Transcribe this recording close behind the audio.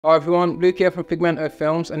Hi everyone, Luke here from Pigmento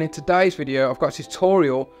Films, and in today's video I've got a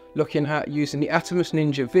tutorial looking at using the Atomos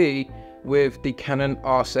Ninja V with the Canon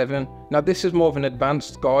R7. Now this is more of an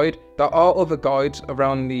advanced guide. There are other guides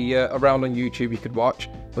around on YouTube you could watch,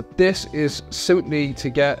 but this is simply to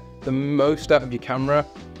get the most out of your camera.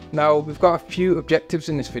 Now we've got a few objectives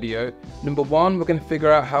in this video. Number one, we're going to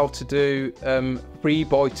figure out how to do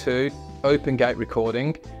 3x2 open gate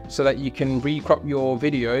recording so that you can recrop your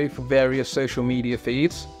video for various social media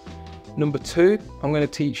feeds. Number two, I'm going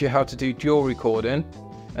to teach you how to do dual recording.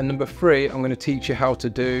 And number three, I'm going to teach you how to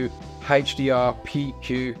do HDR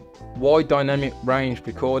PQ, wide dynamic range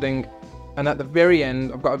recording. And at the very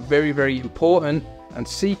end, I've got a very important and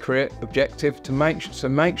secret objective to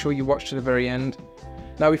make sure you watch to the very end.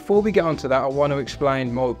 Now before we get onto that, I want to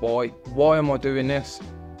explain my why am I doing this.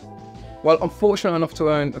 Well, I'm fortunate enough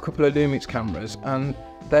to own a couple of Lumix cameras, and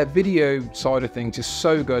their video side of things is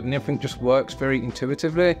so good and everything just works very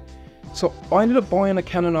intuitively. So I ended up buying a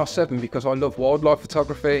Canon R7 because I love wildlife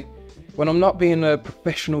photography. When I'm not being a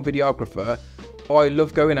professional videographer, I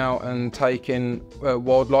love going out and taking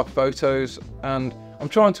wildlife photos, and I'm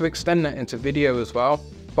trying to extend that into video as well.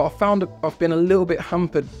 But I found I've been a little bit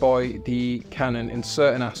hampered by the Canon in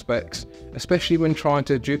certain aspects, especially when trying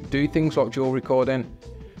to do things like dual recording.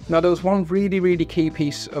 Now there was one really key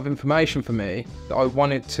piece of information for me that I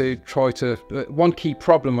wanted to one key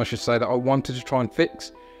problem I should say that I wanted to try and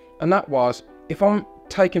fix, and that was if I'm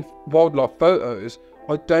taking wildlife photos,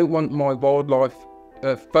 I don't want my wildlife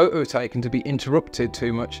photo taken to be interrupted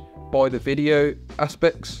too much by the video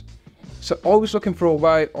aspects. So I was looking for a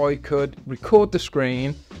way I could record the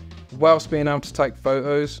screen whilst being able to take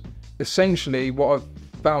photos. Essentially what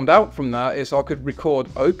I've found out from that is I could record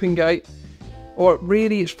open gate, or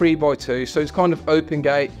really it's 3x2, so it's kind of open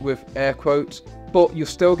gate with air quotes, but you're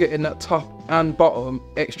still getting that top and bottom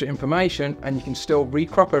extra information, and you can still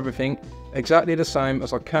recrop everything exactly the same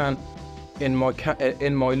as I can in my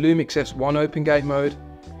Lumix S1 open gate mode.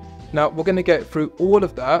 Now we're going to get through all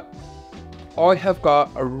of that. I have got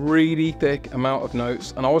a really thick amount of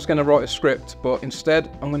notes, and I was going to write a script, but instead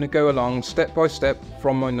I'm going to go along step by step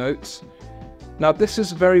from my notes. Now this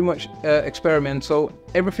is very much experimental.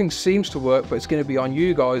 Everything seems to work, but it's going to be on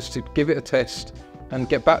you guys to give it a test and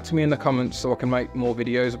get back to me in the comments so I can make more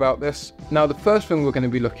videos about this. Now the first thing we're going to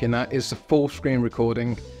be looking at is the full screen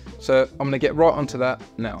recording. So I'm going to get right onto that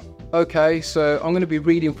now. Okay, so I'm going to be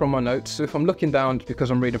reading from my notes. So if I'm looking down, it's because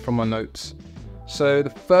I'm reading from my notes. So the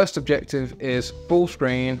first objective is full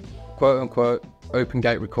screen, quote unquote, open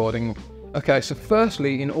gate recording. Okay, so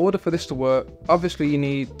firstly, in order for this to work, obviously you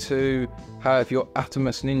need to have your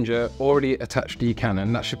Atomos Ninja already attached to your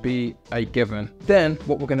Canon. That should be a given. Then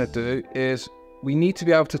what we're going to do is we need to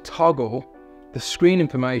be able to toggle the screen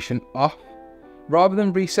information off. Rather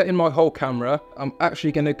than resetting my whole camera, I'm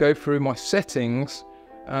actually going to go through my settings,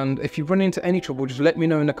 and if you run into any trouble, just let me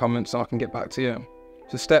know in the comments and I can get back to you.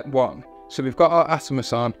 So step one. So we've got our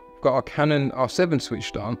Atomos on, we've got our Canon R7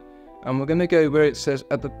 switched on, and we're going to go where it says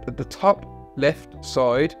at the top left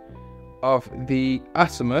side of the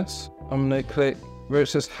Atomos. I'm going to click where it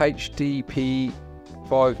says HDP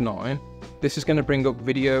 59. This is going to bring up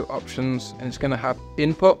video options, and it's going to have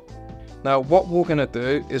input. Now what we're going to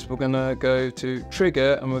do is we're going to go to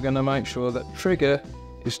trigger, and we're going to make sure that trigger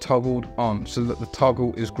is toggled on so that the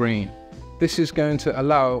toggle is green. This is going to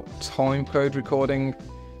allow time code recording.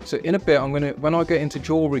 So in a bit, when I get into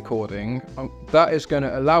dual recording, that is going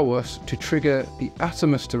to allow us to trigger the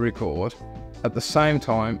Atomos to record at the same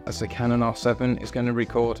time as the Canon R7 is going to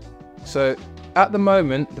record. So at the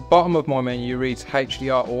moment, the bottom of my menu reads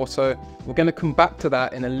HDR Auto. We're going to come back to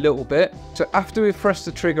that in a little bit. So after we've pressed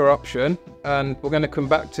the trigger option, and we're going to come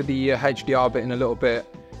back to the HDR bit in a little bit,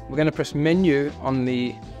 we're going to press menu on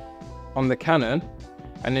the Canon,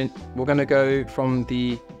 and then we're going to go from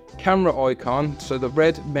the camera icon, so the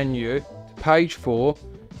red menu, to page 4,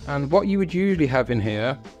 and what you would usually have in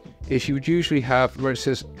here is you would usually have where it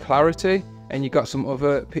says clarity, and you've got some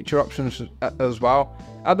other picture options as well.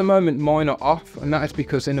 At the moment mine are off, and that is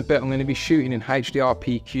because in a bit I'm going to be shooting in HDR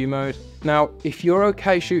PQ mode. Now if you're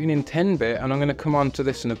okay shooting in 10-bit, and I'm going to come on to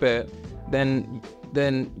this in a bit, then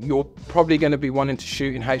you're probably going to be wanting to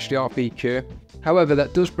shoot in HDR PQ. However,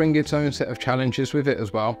 that does bring its own set of challenges with it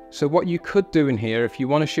as well. So what you could do in here, if you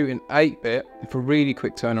want to shoot in 8-bit for really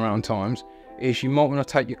quick turnaround times, is you might want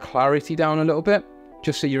to take your clarity down a little bit,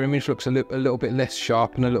 just so your image looks a little bit less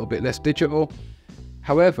sharp and a little bit less digital.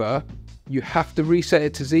 However, you have to reset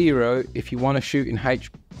it to 0 if you want to shoot in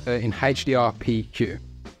HDR PQ.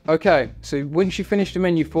 Okay, so once you finish the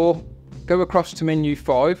menu 4, go across to menu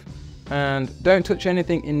 5, and don't touch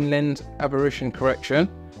anything in lens aberration correction.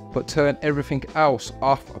 but turn everything else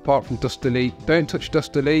off apart from dust delete. Don't touch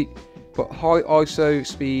dust delete, but high ISO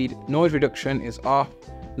speed noise reduction is off.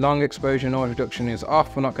 Long exposure noise reduction is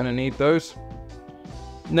off. We're not going to need those.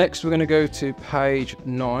 Next, we're going to go to page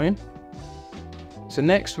 9. So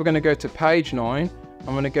next, we're going to go to page 9. I'm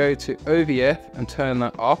going to go to OVF and turn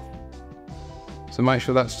that off. So make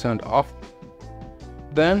sure that's turned off.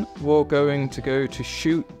 Then we're going to go to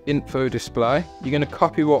shoot info display. You're going to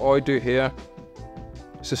copy what I do here.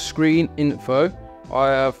 So screen info, I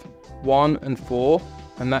have 1 and 4,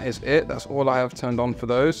 and that is it. That's all I have turned on for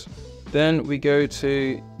those. Then we go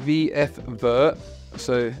to VF Vert,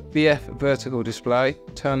 so VF vertical display,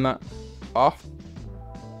 turn that off.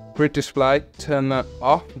 Grid display, turn that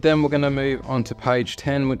off. Then we're going to move on to page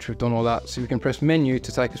 10, which we've done all that. So we can press menu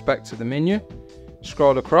to take us back to the menu.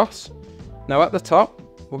 Scroll across. Now at the top,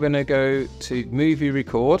 we're going to go to movie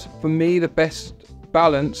record. For me, the best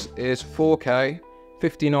balance is 4K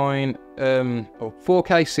 59 or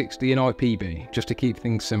 4K 60 in IPB, just to keep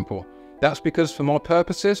things simple. That's because for my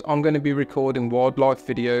purposes, I'm going to be recording wildlife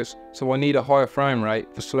videos, so I need a higher frame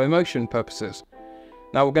rate for slow motion purposes.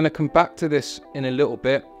 Now we're going to come back to this in a little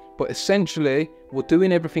bit, but essentially we're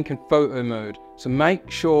doing everything in photo mode. So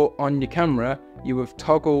make sure on your camera you have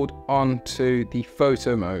toggled onto the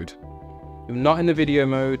photo mode. You're not in the video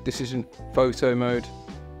mode, this is in photo mode.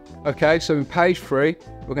 Okay, so in page 3,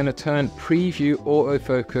 we're going to turn preview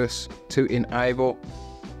autofocus to enable.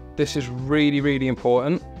 This is really, really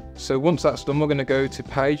important. So once that's done, we're going to go to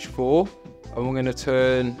page 4 and we're going to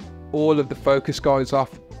turn all of the focus guides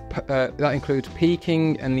off. That includes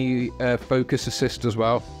peaking and the focus assist as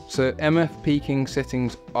well. So MF peaking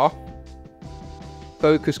settings off,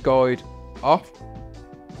 focus guide off.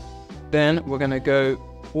 Then we're going to go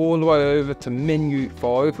all the way over to menu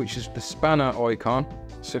 5, which is the spanner icon.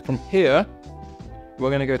 So from here, we're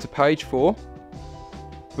going to go to page 4.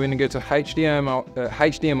 We're going to go to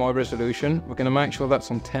HDMI resolution. We're going to make sure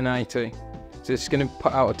that's on 1080. So it's going to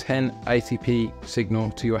put out a 1080p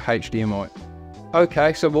signal to your HDMI.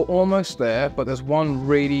 Okay, so we're almost there, but there's one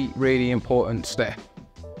really, really important step.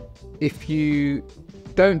 If you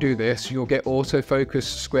don't do this, you'll get autofocus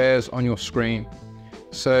squares on your screen.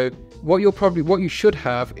 So what you should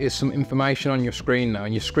have is some information on your screen now,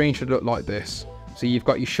 and your screen should look like this. So you've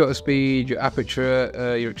got your shutter speed, your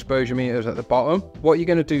aperture, your exposure meters at the bottom. What you're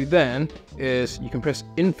going to do then is you can press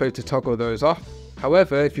info to toggle those off.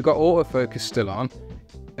 However, if you've got autofocus still on,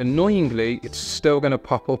 annoyingly, it's still going to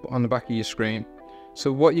pop up on the back of your screen.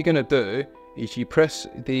 So what you're going to do is you press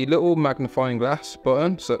the little magnifying glass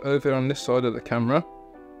button, so over on this side of the camera,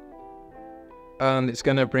 and it's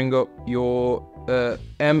going to bring up your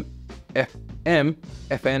MFN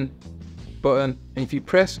button, and if you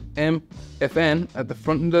press MFN at the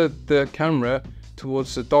front of the camera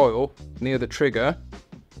towards the dial near the trigger,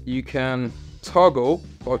 you can toggle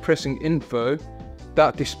by pressing info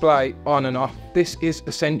that display on and off. This is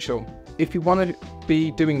essential. If you want to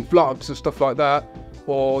be doing vlogs and stuff like that,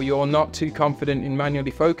 or you're not too confident in manually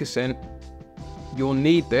focusing, you'll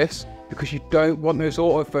need this, because you don't want those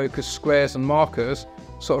autofocus squares and markers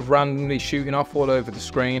sort of randomly shooting off all over the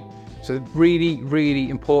screen. So really, really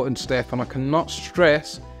important step, and I cannot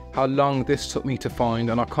stress how long this took me to find,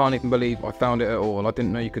 and I can't even believe I found it at all. I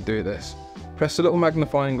didn't know you could do this. Press the little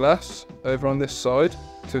magnifying glass over on this side,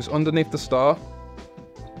 so it's underneath the star.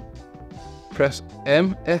 Press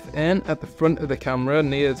MFN at the front of the camera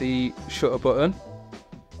near the shutter button,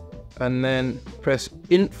 and then press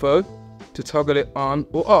info to toggle it on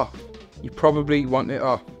or off. You probably want it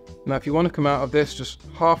off. Now if you want to come out of this, just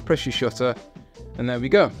half press your shutter, and there we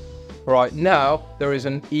go. Right, now there is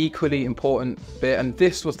an equally important bit, and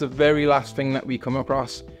this was the very last thing that we come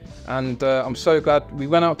across, and I'm so glad we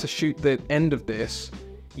went out to shoot the end of this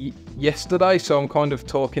yesterday, so I'm kind of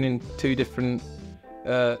talking in two different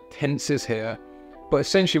tenses here. But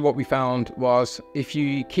essentially what we found was, if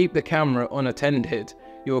you keep the camera unattended,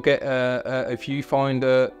 you'll get a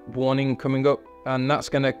viewfinder warning coming up, and that's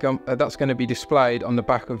going to be displayed on the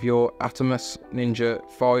back of your Atomos Ninja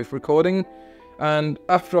V recording. And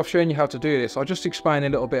after I've shown you how to do this, I'll just explain a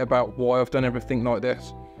little bit about why I've done everything like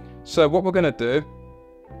this. So what we're going to do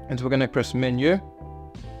is we're going to press menu.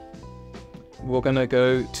 We're going to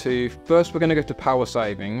go to, first we're going to go to power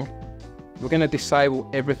saving. We're going to disable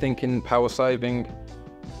everything in power saving.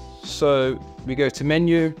 So we go to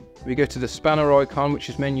menu, we go to the spanner icon, which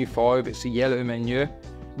is menu 5, it's a yellow menu.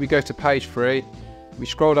 We go to page 3, we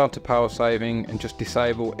scroll down to power saving and just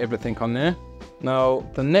disable everything on there. Now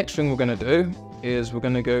the next thing we're going to do is we're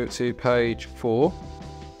going to go to page 4.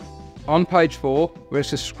 On page 4, where it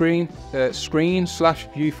says screen /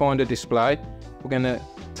 viewfinder display, we're going to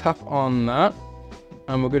tap on that,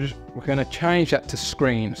 and we're going to change that to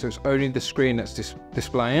screen, so it's only the screen that's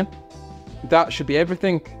displaying. That should be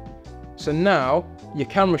everything. So now your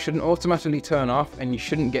camera shouldn't automatically turn off, and you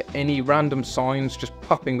shouldn't get any random signs just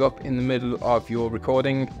popping up in the middle of your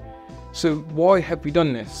recording. So why have we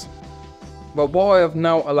done this? Well, what I have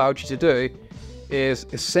now allowed you to do is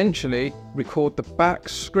essentially record the back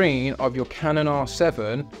screen of your Canon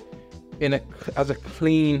R7 as a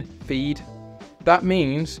clean feed. That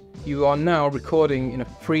means you are now recording in a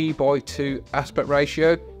 3:2 aspect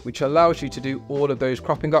ratio, which allows you to do all of those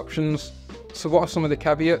cropping options. So what are some of the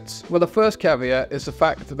caveats? Well, the first caveat is the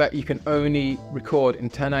fact that you can only record in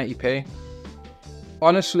 1080p.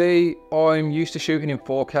 Honestly, I'm used to shooting in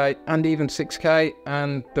 4K and even 6K,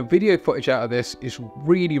 and the video footage out of this is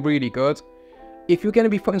really, really good. If you're going to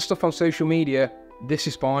be putting stuff on social media, this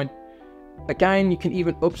is fine. Again, you can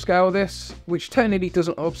even upscale this, which technically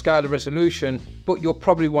doesn't upscale the resolution, but you'll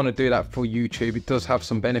probably want to do that for YouTube. It does have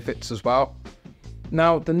some benefits as well.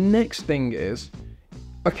 Now, the next thing is,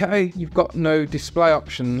 okay, you've got no display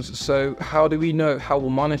options, so how do we know how we're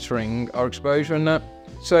monitoring our exposure and that?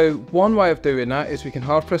 So one way of doing that is we can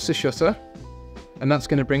hard press the shutter, and that's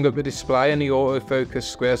going to bring up the display and the autofocus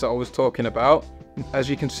squares that I was talking about. As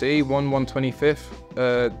you can see, 1/125th,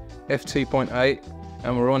 f2.8,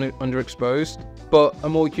 and we're on it underexposed. But a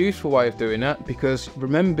more useful way of doing that, because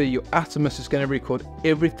remember, your Atomos is going to record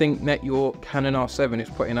everything that your Canon R7 is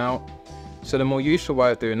putting out. So the more useful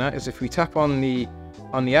way of doing that is if we tap on the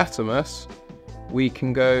Atomos, we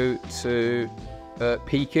can go to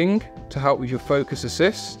peaking to help with your focus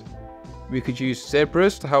assist. We could use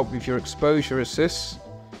zebras to help with your exposure assist,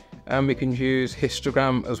 and we can use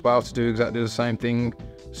histogram as well to do exactly the same thing.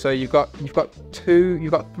 So you've got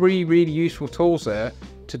three really useful tools there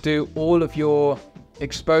to do all of your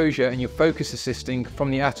exposure and your focus assisting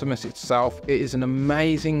from the Atomos itself. It is an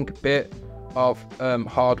amazing bit of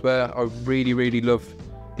hardware. I really love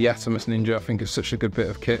the Atomos Ninja. I think it's such a good bit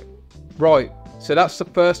of kit. Right, so that's the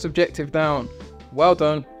first objective down. Well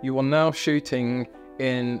done. You are now shooting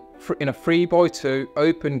in a 3:2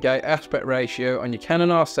 open gate aspect ratio on your Canon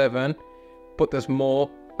R7, but there's more.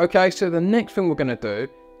 Okay, so the next thing we're going to do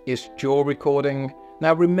is dual recording.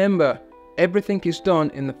 Now remember, everything is done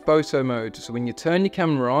in the photo mode, so when you turn your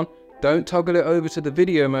camera on, don't toggle it over to the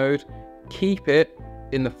video mode, keep it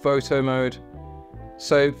in the photo mode.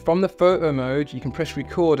 So from the photo mode, you can press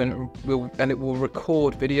record and it will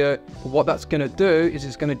record video. But what that's going to do is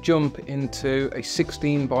it's going to jump into a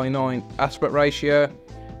 16:9 aspect ratio.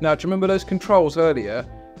 Now, do you remember those controls earlier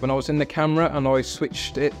when I was in the camera and I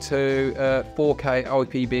switched it to 4K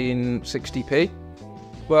IPB in 60p?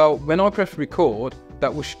 Well, when I press record,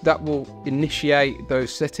 that will initiate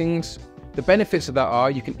those settings. The benefits of that are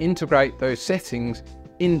you can integrate those settings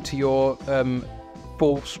into your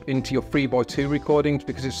 3:2 recordings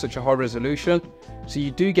because it's such a high resolution. So you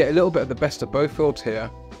do get a little bit of the best of both worlds here.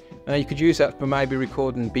 And you could use that for maybe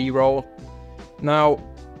recording B-roll. Now,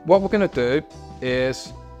 what we're going to do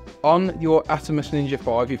is on your Atomos Ninja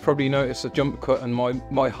V, you've probably noticed a jump cut and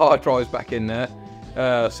my hard drive's back in there.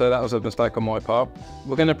 So that was a mistake on my part.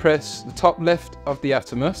 We're going to press the top left of the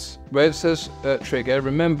Atomos where it says trigger.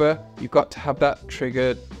 Remember, you've got to have that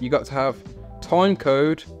triggered. You've got to have time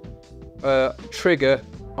code trigger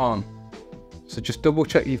on. So just double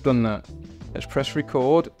check you've done that. Let's press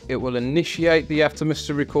record. It will initiate the Atomos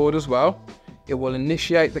to record as well. It will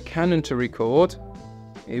initiate the Canon to record.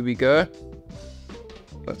 Here we go.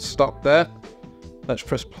 Let's stop there. Let's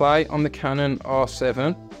press play on the Canon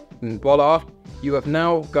R7, and voila, you have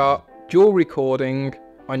now got dual recording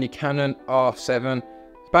on your Canon R7.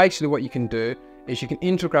 Basically what you can do is you can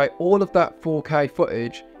integrate all of that 4K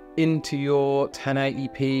footage into your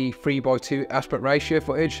 1080p 3:2 aspect ratio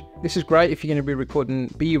footage. This is great if you're going to be recording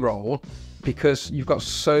B-roll because you've got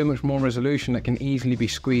so much more resolution that can easily be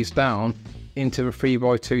squeezed down into a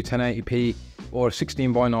 3:2 1080p or a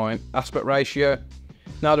 16:9 aspect ratio.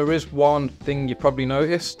 Now there is one thing you probably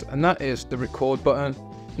noticed, and that is the record button.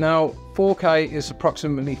 Now 4K is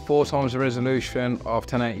approximately 4 times the resolution of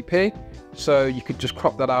 1080p, so you could just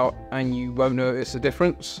crop that out and you won't notice the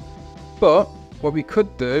difference. But what we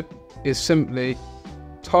could do is simply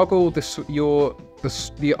toggle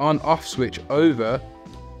the on-off switch over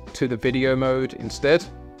to the video mode instead,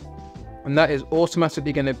 and that is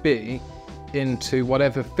automatically going to be into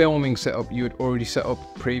whatever filming setup you had already set up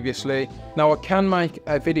previously. Now I can make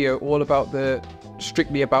a video all about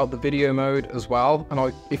strictly about the video mode as well,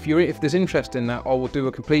 and if there's interest in that, I will do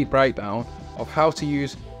a complete breakdown of how to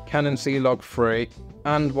use Canon C-Log 3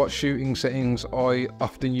 and what shooting settings I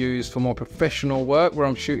often use for my professional work, where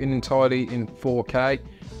I'm shooting entirely in 4K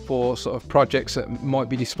for sort of projects that might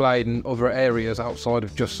be displayed in other areas outside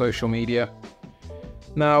of just social media.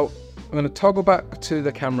 Now, I'm going to toggle back to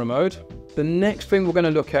the camera mode. The next thing we're going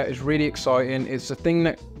to look at is really exciting. It's the thing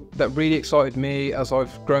that really excited me as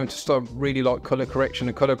I've grown to start really like color correction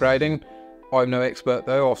and color grading. I'm no expert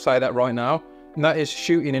though, I'll say that right now. And that is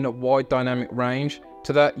shooting in a wide dynamic range.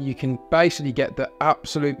 To that you can basically get the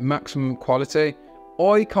absolute maximum quality.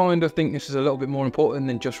 I kind of think this is a little bit more important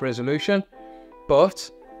than just resolution, but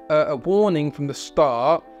a warning from the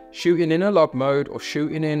start, shooting in a log mode or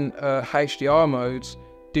shooting in HDR modes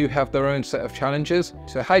do have their own set of challenges.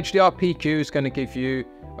 So HDR PQ is going to give you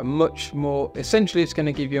a much more, essentially it's going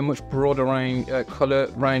to give you a much broader range, color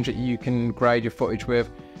range that you can grade your footage with.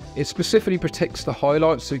 It specifically protects the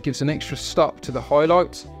highlights, so it gives an extra stop to the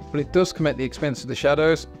highlights, but it does come at the expense of the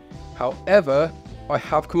shadows. However, I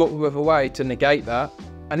have come up with a way to negate that,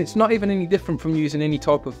 and it's not even any different from using any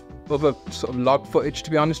type of other sort of log footage,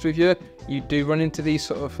 to be honest with you. You do run into these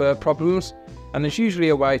sort of problems, and there's usually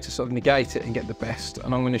a way to sort of negate it and get the best,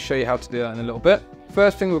 and I'm going to show you how to do that in a little bit.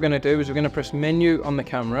 First thing we're going to do is we're going to press menu on the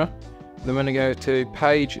camera, then we're going to go to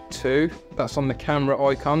page 2, that's on the camera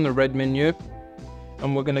icon, the red menu,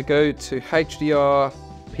 and we're going to go to HDR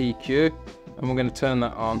PQ, and we're going to turn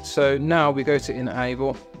that on. So now we go to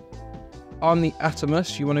enable. On the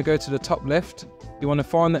Atomos, you want to go to the top left, you want to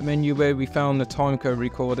find that menu where we found the timecode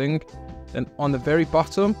recording, then on the very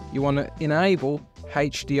bottom you want to enable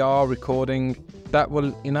HDR recording. That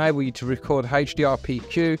will enable you to record HDR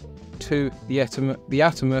PQ to the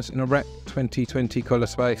Atomos in a Rec 2020 color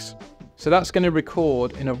space. So that's going to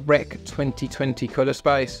record in a Rec 2020 color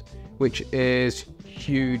space, which is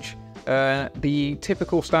huge. The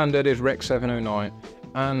typical standard is Rec 709,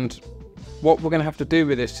 and what we're going to have to do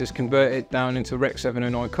with this is convert it down into Rec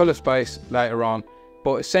 709 color space later on.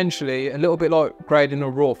 But essentially, a little bit like grading a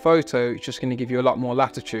raw photo, it's just going to give you a lot more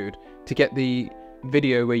latitude to get the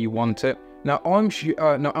video where you want it. Now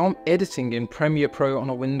I'm editing in Premiere Pro on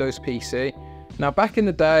a Windows PC. Now back in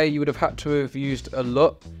the day, you would have had to have used a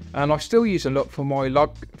LUT, and I still use a LUT for my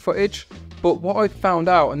log footage. But what I found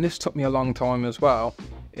out, and this took me a long time as well,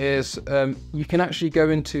 is you can actually go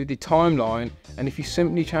into the timeline, and if you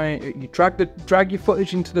simply drag your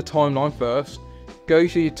footage into the timeline first, go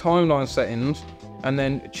to your timeline settings, and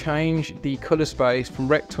then change the color space from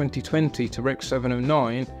Rec 2020 to Rec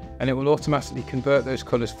 709, and it will automatically convert those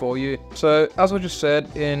colors for you. So as I just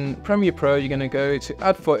said, in Premiere Pro, you're going to go to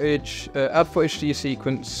add footage to your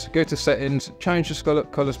sequence, go to settings, change the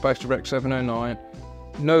color space to Rec 709.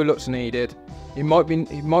 No LUTs needed. It might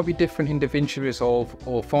be different in DaVinci Resolve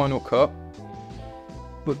or Final Cut.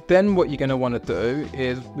 But then what you're going to want to do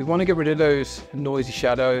is we want to get rid of those noisy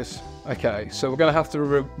shadows. Okay, so we're going to have to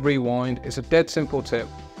rewind. It's a dead simple tip.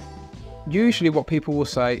 Usually what people will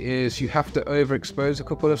say is you have to overexpose a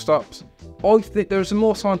couple of stops. I think there's a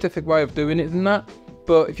more scientific way of doing it than that,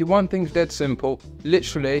 but if you want things dead simple,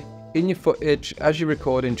 literally in your footage as you're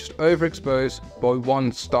recording, just overexpose by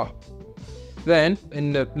one stop. Then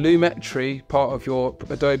in the lumetri part of your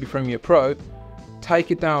Adobe Premiere Pro,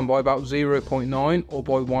 take it down by about 0.9 or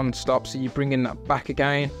by one stop, so you bring in that back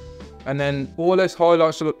again, and then all those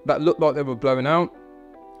highlights that look like they were blowing out,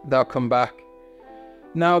 they'll come back.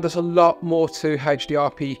 Now there's a lot more to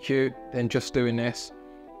HDR PQ than just doing this.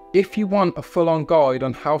 If you want a full-on guide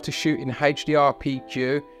on how to shoot in HDR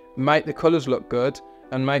PQ, make the colors look good,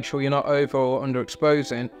 and make sure you're not over or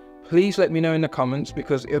underexposing, please let me know in the comments,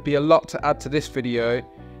 because it'll be a lot to add to this video,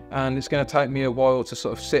 and it's going to take me a while to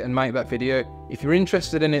sort of sit and make that video. If you're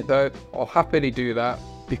interested in it though, I'll happily do that,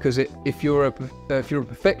 because if you're a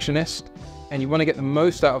perfectionist and you want to get the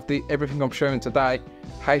most out of everything I'm showing today,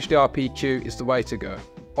 HDR PQ is the way to go.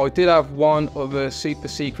 I did have one other super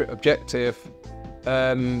secret objective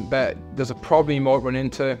that there's a problem you might run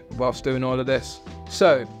into whilst doing all of this.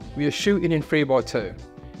 So we are shooting in 3x2.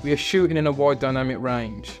 We are shooting in a wide dynamic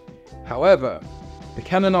range. However, the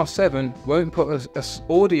Canon R7 won't put an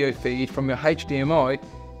audio feed from your HDMI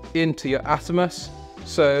into your Atomos.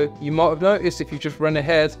 So you might have noticed, if you just run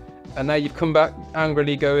ahead and now you've come back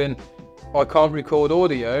angrily going, I can't record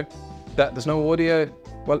audio, that there's no audio.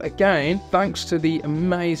 Well, again, thanks to the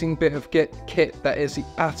amazing bit of kit that is the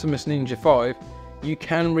Atomos Ninja V, you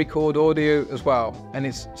can record audio as well, and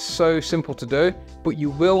it's so simple to do. But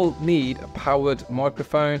you will need a powered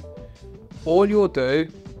microphone. All you'll do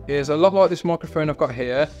is, a lot like this microphone I've got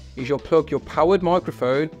here, is you'll plug your powered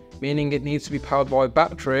microphone, meaning it needs to be powered by a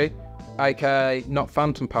battery, aka not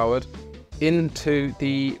phantom powered, into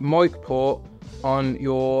the mic port on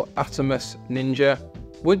your Atomos Ninja.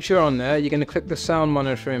 Once you're on there, you're going to click the sound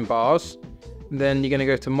monitoring bars. Then you're going to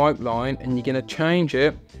go to mic line and you're going to change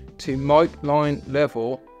it to mic line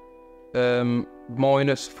level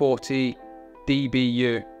minus 40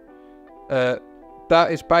 dBu.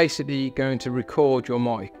 That is basically going to record your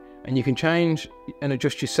mic, and you can change and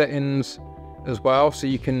adjust your settings as well, so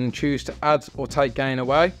you can choose to add or take gain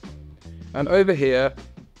away. And over here,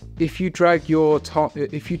 if you drag your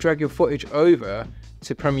footage over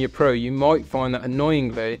to Premiere Pro, you might find that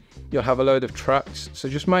annoyingly you'll have a load of tracks, so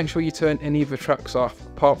just make sure you turn any of the tracks off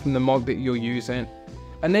apart from the mod that you're using.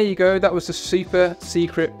 And there you go, that was the super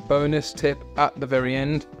secret bonus tip at the very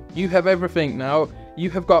end. You have everything now. You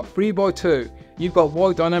have got 3x2, you've got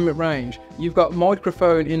wide dynamic range, you've got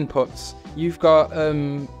microphone inputs, you've got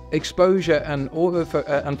exposure and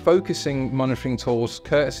and focusing monitoring tools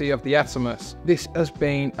courtesy of the Atomos. This has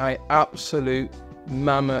been an absolute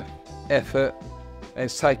mammoth effort.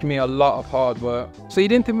 It's taken me a lot of hard work. So you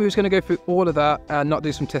didn't think we was going to go through all of that and not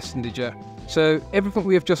do some testing, did you? So everything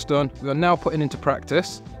we have just done, we are now putting into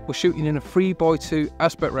practice. We're shooting in a 3x2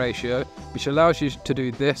 aspect ratio, which allows you to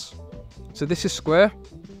do this. So this is square,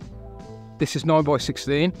 this is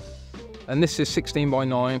 9x16, and this is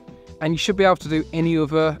 16x9. And you should be able to do any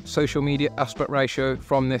other social media aspect ratio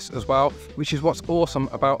from this as well, which is what's awesome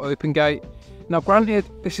about OpenGate. Now granted,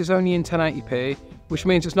 this is only in 1080p, which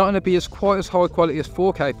means it's not going to be quite as high quality as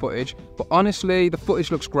 4K footage, but honestly, the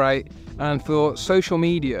footage looks great, and for social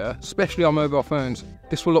media, especially on mobile phones,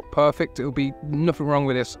 this will look perfect. It'll be nothing wrong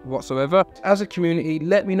with this whatsoever. As a community,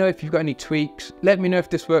 let me know if you've got any tweaks, let me know if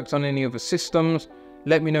this works on any other systems,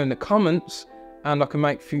 let me know in the comments, and I can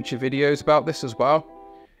make future videos about this as well.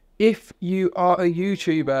 If you are a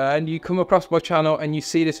YouTuber and you come across my channel and you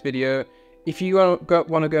see this video, if you want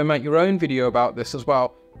to go make your own video about this as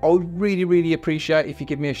well, I would really appreciate if you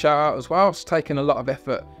give me a shout out as well. It's taken a lot of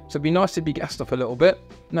effort, so it'd be nice to be gassed up a little bit.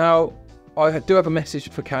 Now, I do have a message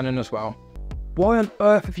for Canon as well. Why on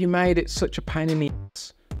earth have you made it such a pain in the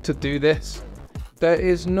ass to do this? There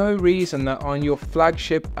is no reason that on your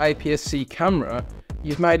flagship APS-C camera,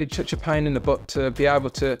 you've made it such a pain in the butt to be able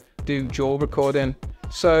to do dual recording.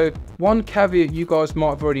 So one caveat you guys might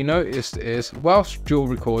have already noticed is, whilst dual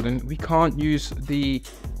recording, we can't use the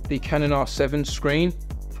Canon R7 screen.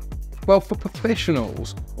 Well, for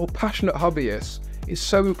professionals or passionate hobbyists, it's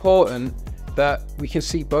so important that we can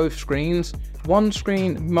see both screens. One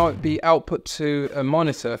screen might be output to a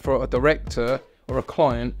monitor for a director or a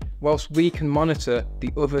client, whilst we can monitor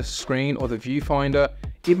the other screen or the viewfinder.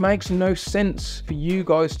 It makes no sense for you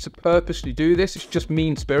guys to purposely do this. It's just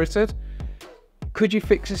mean-spirited. Could you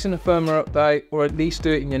fix this in a firmware update, or at least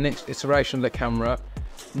do it in your next iteration of the camera?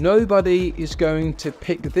 Nobody is going to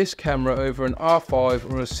pick this camera over an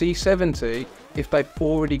R5 or a C70 if they've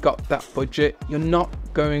already got that budget. You're not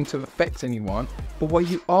going to affect anyone, but what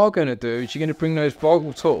you are going to do is you're going to bring those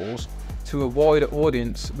vital tools to a wider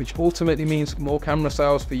audience, which ultimately means more camera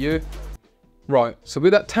sales for you. Right, so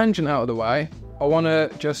with that tangent out of the way, I want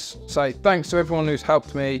to just say thanks to everyone who's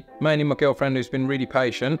helped me, mainly my girlfriend who's been really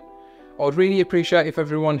patient. I would really appreciate if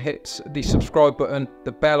everyone hits the subscribe button,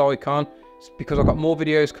 the bell icon, because I've got more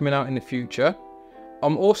videos coming out in the future.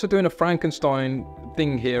 I'm also doing a Frankenstein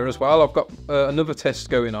thing here as well. I've got another test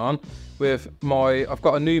going on with I've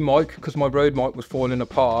got a new mic because my Rode mic was falling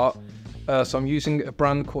apart. So I'm using a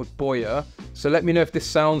brand called Boya. So let me know if this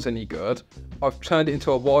sounds any good. I've turned it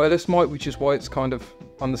into a wireless mic, which is why it's kind of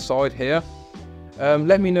on the side here.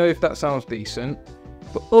 Let me know if that sounds decent.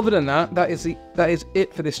 But other than that, that is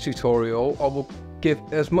it for this tutorial. I will give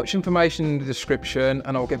as much information in the description,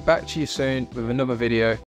 and I'll get back to you soon with another video.